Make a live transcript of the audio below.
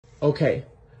Okay,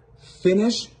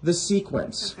 finish the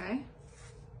sequence. Okay.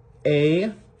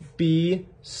 A, B,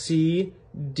 C,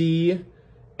 D,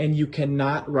 and you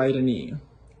cannot write an E.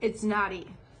 It's not E.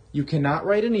 You cannot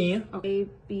write an E. A,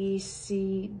 B,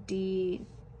 C, D,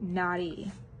 not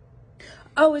E.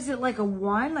 Oh, is it like a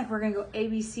 1? Like we're going to go A,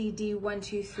 B, C, D, 1,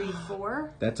 2, 3,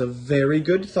 4? That's a very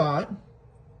good thought.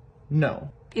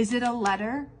 No. Is it a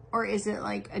letter? Or is it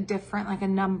like a different, like a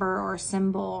number or a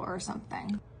symbol or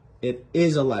something? It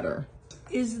is a letter.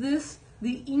 Is this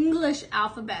the English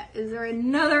alphabet? Is there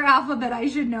another alphabet I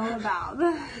should know about?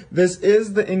 This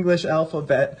is the English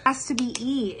alphabet. It has to be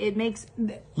E. It makes,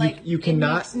 like, You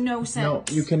cannot, it makes no sense.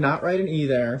 No, you cannot write an E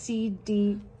there. C,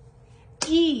 D,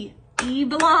 E. E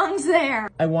belongs there.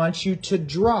 I want you to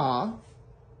draw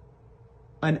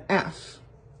an F.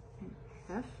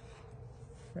 F?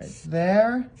 Right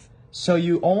there. So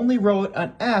you only wrote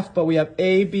an F, but we have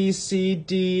A, B, C,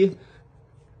 D,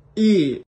 E.